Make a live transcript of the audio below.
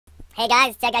Hey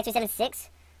guys, it's Techguy 276.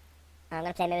 I'm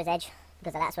gonna play Mirror's Edge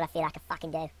because that's what I feel like I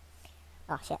fucking do.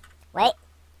 Oh shit. Wait.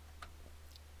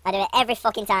 I do it every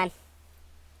fucking time.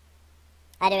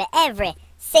 I do it every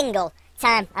single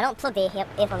time. I don't plug the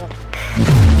earphones in.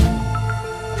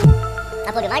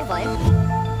 I plug the microphone in,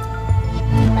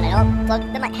 but I don't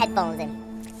plug the headphones in.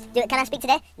 Can I speak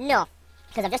today? No.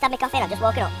 Because I've just had my coffee and I've just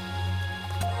woken up.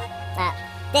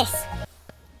 This.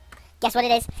 Guess what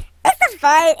it is? It's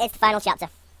the final chapter.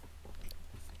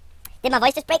 Did my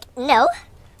voice just break? No.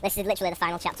 This is literally the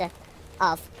final chapter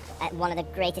of one of the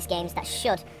greatest games that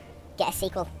should get a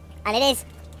sequel. And it is.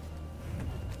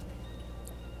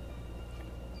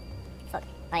 Fuck.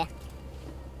 Oh yeah.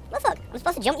 What the fuck? I'm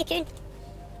supposed to jump, you coon?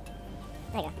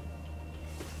 There you go.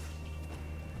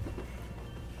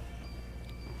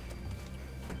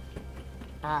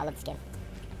 Oh, I love this game.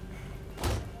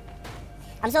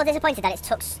 I'm so disappointed that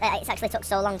it's actually took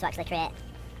so long to actually create.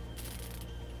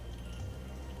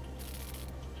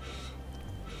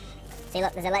 See,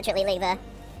 look, there's an electric leak there.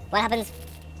 What happens?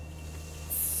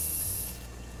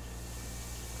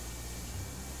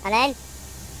 And then...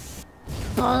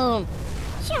 boom!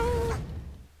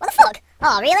 What the fuck?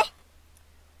 Oh, really?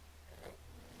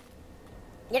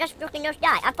 You just fucking just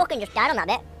died. I fucking just died on that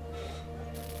bit.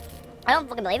 I don't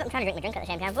fucking believe it. I'm trying to drink my drink at the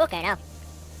same time. Fucking hell.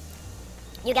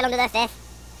 You get under their face.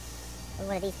 Oh,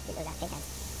 what are these? Look at that big head.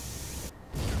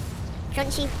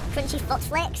 Crunchy foot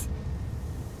flakes.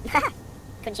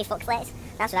 Crunchy fuck flakes.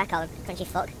 That's what I call them. Crunchy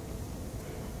fuck.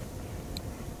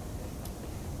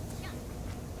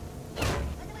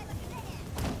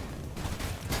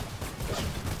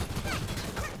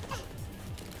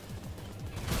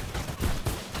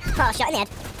 Oh, shot in the head.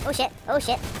 Oh shit. Oh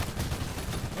shit.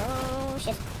 Oh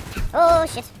shit. Oh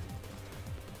shit.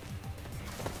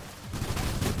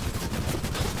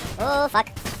 Oh fuck.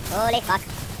 Holy fuck.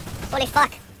 Holy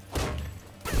fuck.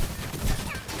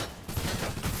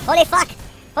 Holy fuck.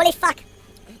 Holy fuck!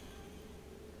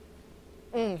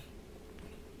 Oh,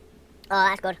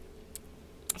 that's good.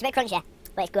 It's a bit crunchy,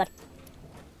 but it's good.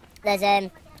 There's,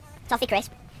 toffee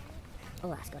crisp. Oh,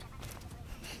 that's good.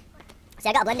 See,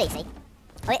 I got a blender, you see.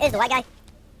 Oh, here's the white guy.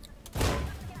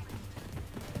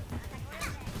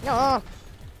 No!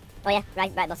 Oh, yeah,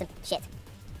 right button. Shit.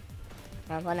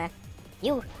 Oh, one there.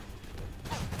 You!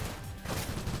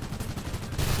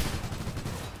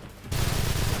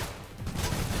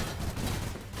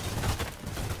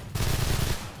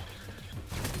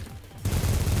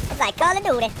 Like Call of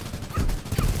Duty.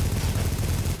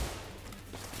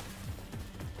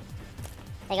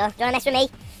 There you go. Do you wanna mess with me?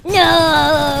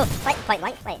 No! Wait, point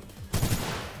blank. Wait.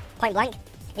 Point blank.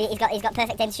 He's got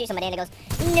perfect aim to shoot somebody, and he goes,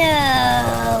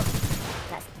 no!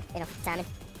 That's enough timing.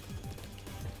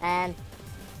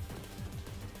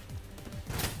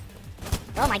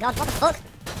 Oh my god! What the fuck?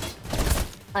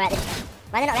 All right.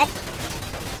 Why are they not red?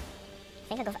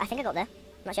 I think I got there.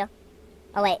 I'm not sure.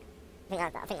 Oh wait. I think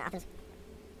that happens.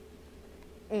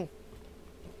 I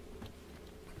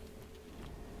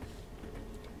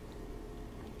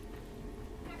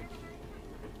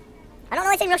don't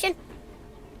know anything Russian.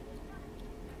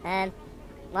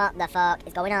 What the fuck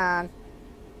is going on?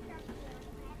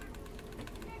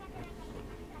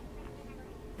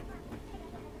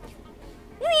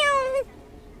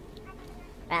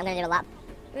 Right, I'm gonna do a lap.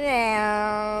 There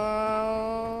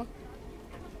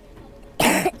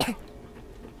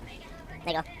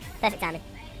you go. Perfect timing.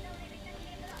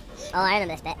 Oh, I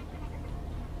remember this bit.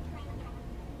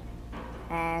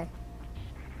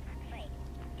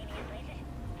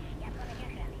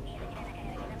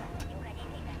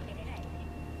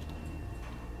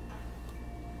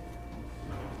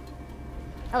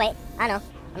 Oh wait, I know.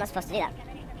 I'm not supposed to do that.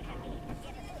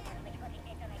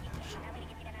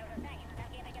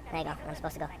 There you go, I'm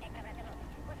supposed to go.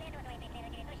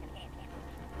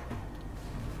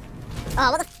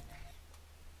 Oh, what the f...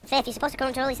 Faith, you're supposed to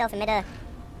control yourself in mid-air.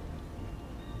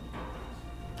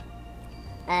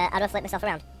 How do I flip myself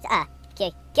around?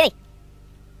 Q.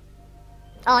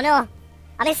 Oh no!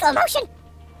 I'm in slow motion!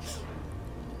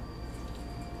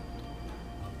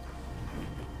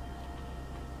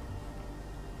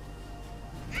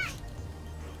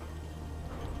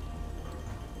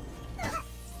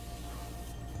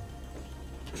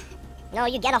 No,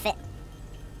 you get off it.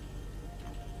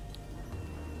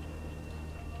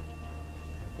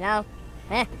 No.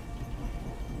 Come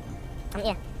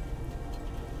here.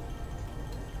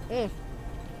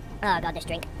 Oh god, this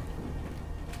drink.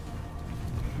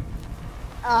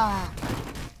 Oh.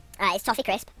 Alright, it's toffee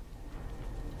crisp.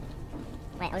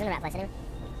 Wait, I was in the right place anyway.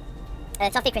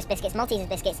 Toffee crisp biscuits, Maltesers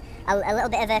biscuits, a little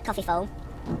bit of coffee foam,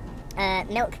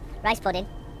 milk, rice pudding,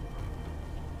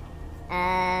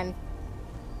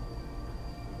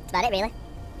 about it, really.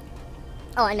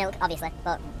 Oh, and milk, obviously,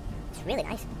 but it's really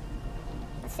nice.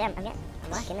 Let's see, I'm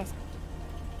liking this.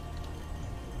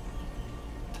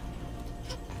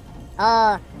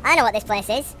 Oh, I know what this place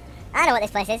is. I know what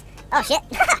this place is. Oh, shit.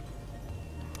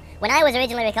 When I was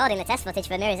originally recording the test footage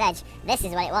for Mirror's Edge, this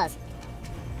is what it was.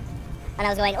 And I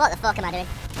was going, what the fuck am I doing?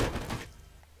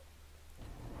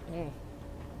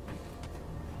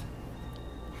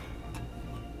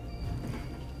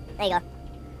 There you go.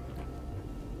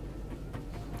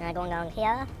 Can I go along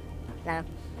here? No.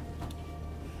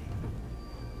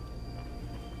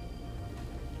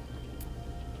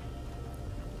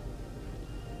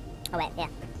 Oh wait, yeah.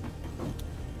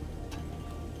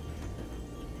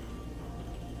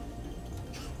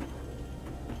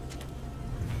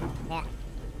 Yeah.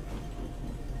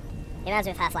 It reminds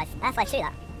me of Half-Life. Half-Life 2,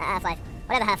 that. Half-Life.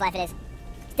 Whatever Half-Life it is.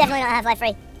 It's definitely not Half-Life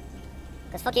 3.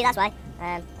 Because fuck you, that's why.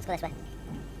 Let's go this way.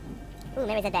 Ooh,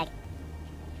 maybe it's a bag.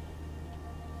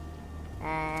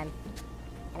 Can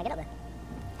I get up there?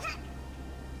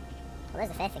 Well, there's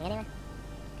the fair thing anyway.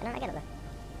 Can I get up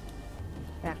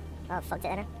there? No. Oh, fucked it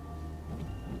then.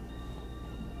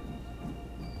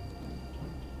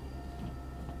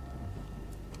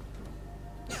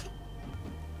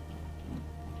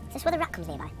 Is this where the rat comes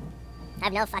nearby? I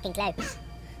have no fucking clue.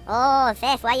 Oh,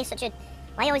 Faith, why are you such a...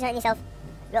 Why are you always hurting yourself?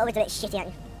 You're always a bit shitty,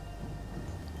 aren't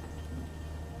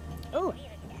you? Ooh.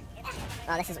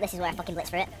 Oh, this is where I fucking blitz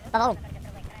for it. Oh.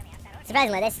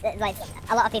 Surprisingly, this, like,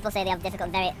 a lot of people say they have a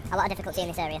lot of difficulty in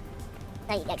this area.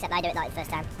 Except I do it like the first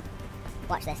time.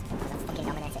 Watch this. I'll fucking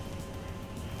dominate it.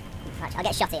 Watch, I'll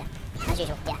get shot here. As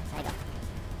usual. Yeah, there you go.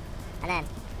 And then,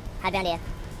 hide behind here.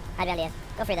 Hide behind here.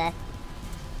 Go through there.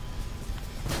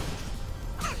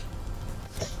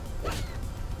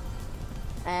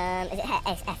 Is it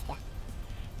F? Yeah.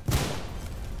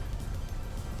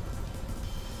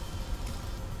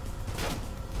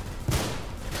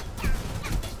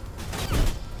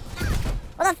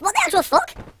 What the actual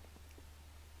fuck?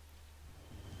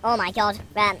 Oh my god.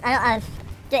 Right, I've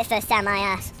do it first time, my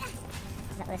ass.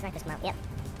 Is that where the snipers come out? Yep.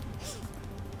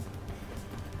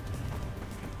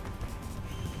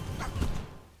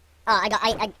 Oh,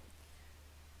 I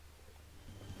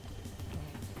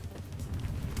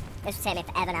this will take me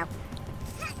forever now.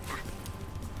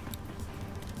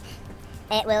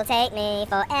 It will take me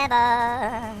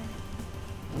forever.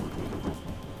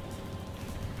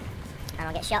 And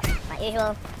I'll get shot, like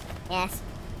usual. Yes.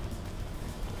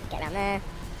 Get around there.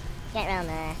 Get around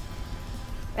there.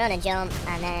 Run and jump,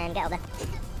 and then get up there.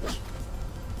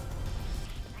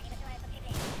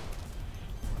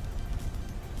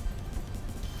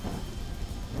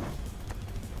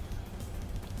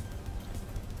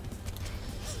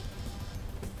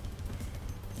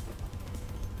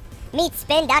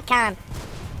 Meatspin.com.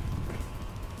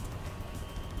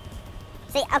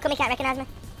 See, how come he can't recognise me?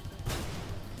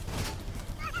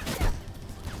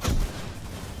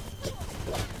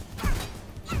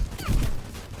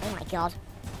 Oh my god.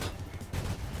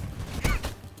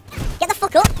 Get the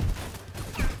fuck up!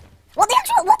 What the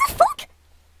fuck?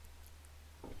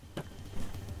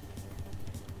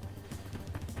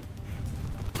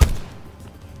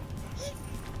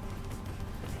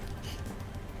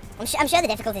 I'm sure the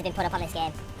difficulty's been put up on this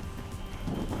game.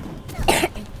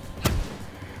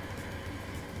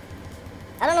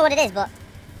 I don't know what it is, but...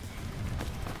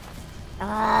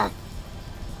 I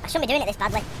shouldn't be doing it this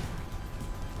badly.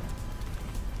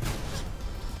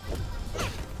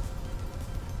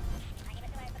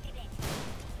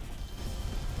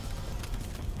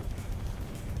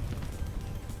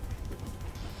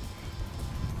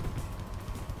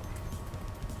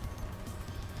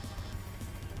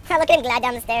 Look at him glide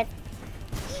down the stairs.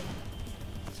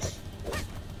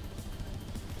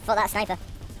 Fuck that sniper.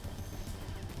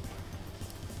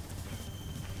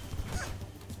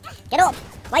 Get up!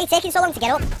 Why are you taking so long to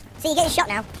get up? See, you're getting shot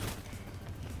now.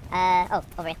 Oh,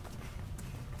 over here.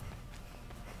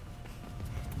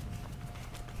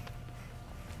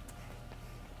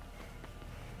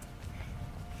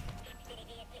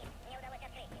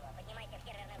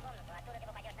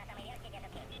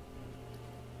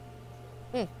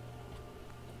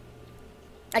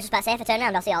 I was just about to say, if I turn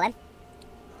around, I'll see all them.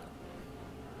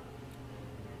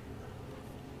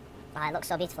 Oh, it looks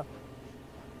so beautiful.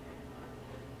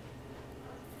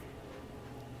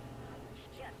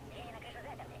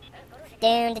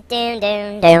 Down, down,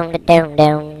 down, down, down,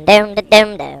 down, down,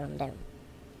 down, down, down.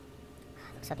 Oh,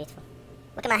 it looks so beautiful.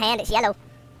 Look at my hand, it's yellow.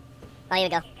 Oh, here we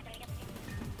go.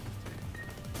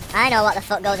 I know what the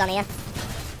fuck goes on here.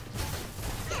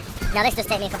 Now, this does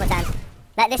take me a couple of times.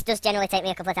 This does generally take me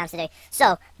a couple of times to do.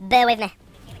 So, bear with me.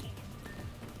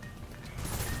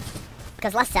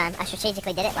 Because last time, I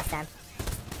strategically did it last time.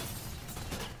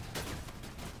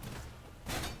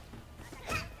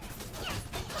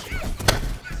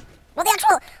 What the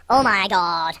actual... Oh my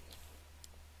god.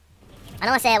 I don't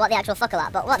want to say what the actual fuck a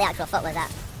lot, but what the actual fuck was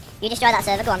that? You destroy that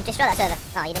server, go on, destroy that server.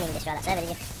 Oh, you didn't even destroy that server, did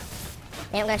you?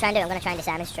 You know what I'm going to try and do? I'm going to try and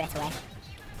disarm him straight away.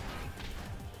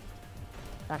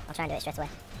 Go on, I'll try and do it straight away.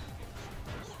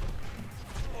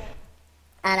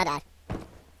 And I died.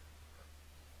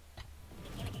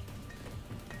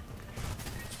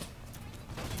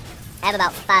 I have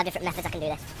about 5 different methods I can do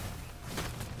this.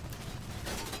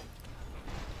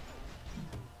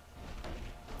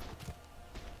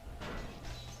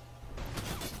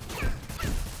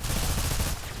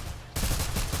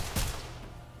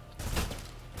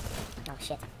 Oh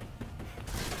shit.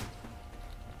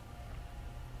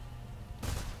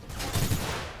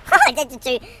 I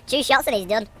did two shots and he's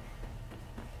done.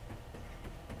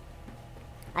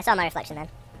 I saw my reflection then.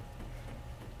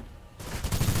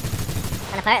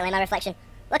 And apparently my reflection...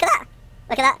 Look at that!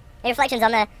 Look at that! The reflection's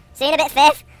on there. See you in a bit,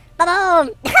 Faith!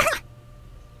 Ba-boom! I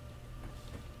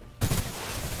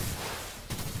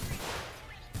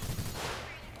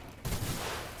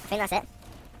think that's it.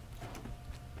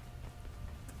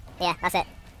 Yeah, that's it.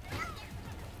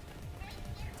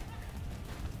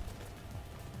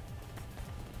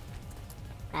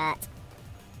 Right.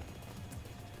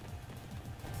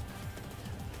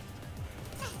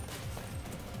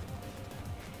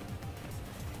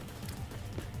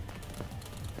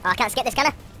 Oh, I can't skip this, can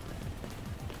I?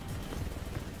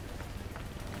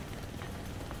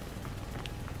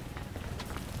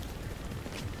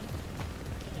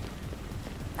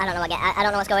 I don't know I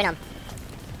don't know what's going on.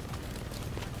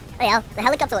 Oh yeah, the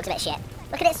helicopter looks a bit shit.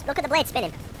 Look at it, look at the blade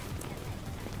spinning.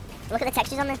 Look at the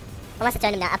textures on there. Unless I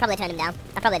turned him down. I probably turned him down.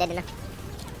 I probably did, didn't I?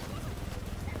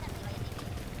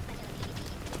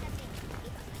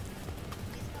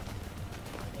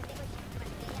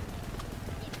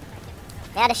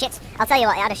 It had a shit... I'll tell you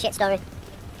what, it had a shit story.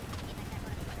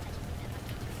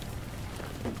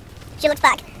 She looks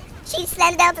back. She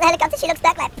slams down to the helicopter, she looks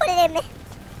back like, put it in me.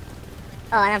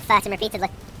 Oh, and I'm farting repeatedly.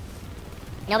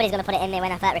 Nobody's gonna put it in me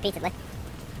when I fart repeatedly.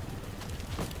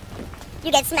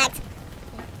 You get smacked.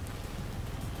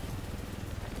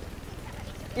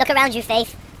 Look around you,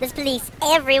 Faith. There's police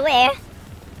everywhere.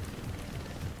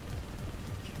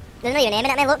 They're not even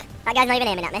aiming at me, look. That guy's not even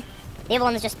aiming at me. The other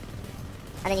one's just...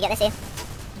 And then you get this here.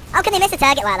 How can they miss a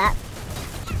target like that?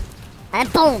 And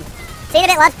then boom! See you in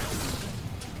a bit, lad.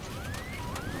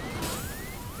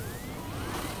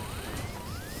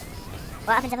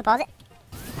 What happens if I pause it?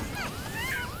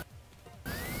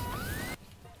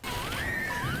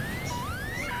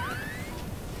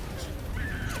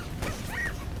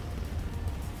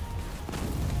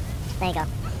 There you go.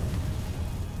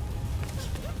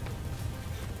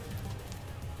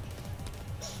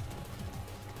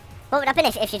 What would happen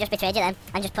if she just betrayed you then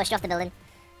and just pushed you off the building?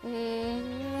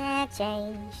 I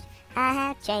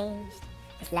have changed,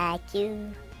 it's like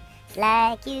you,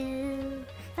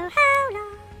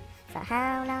 For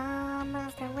how long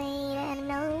must I wait and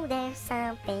know there's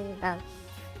something wrong?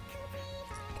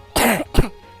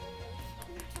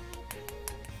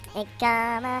 Hey,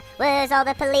 karma, where's all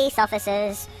the police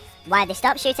officers? Why'd they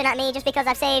stop shooting at me just because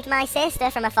I've saved my sister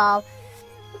from a fall?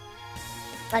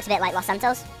 Looks a bit like Los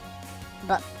Santos,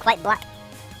 but quite black.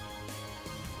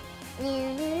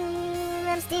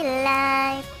 I'm still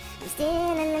alive. I'm still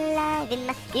alive in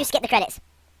my... You skip the credits.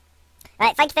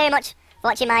 Right, thank you very much for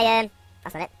watching my...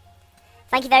 That's not it.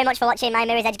 Thank you very much for watching my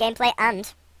Mirror's Edge gameplay,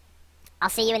 and I'll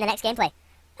see you in the next gameplay.